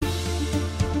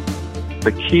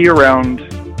The key around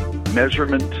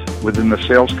measurement within the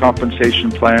sales compensation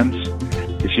plans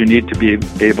is you need to be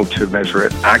able to measure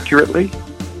it accurately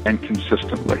and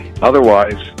consistently.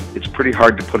 Otherwise, it's pretty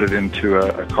hard to put it into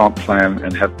a comp plan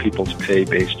and have people's pay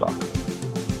based on it.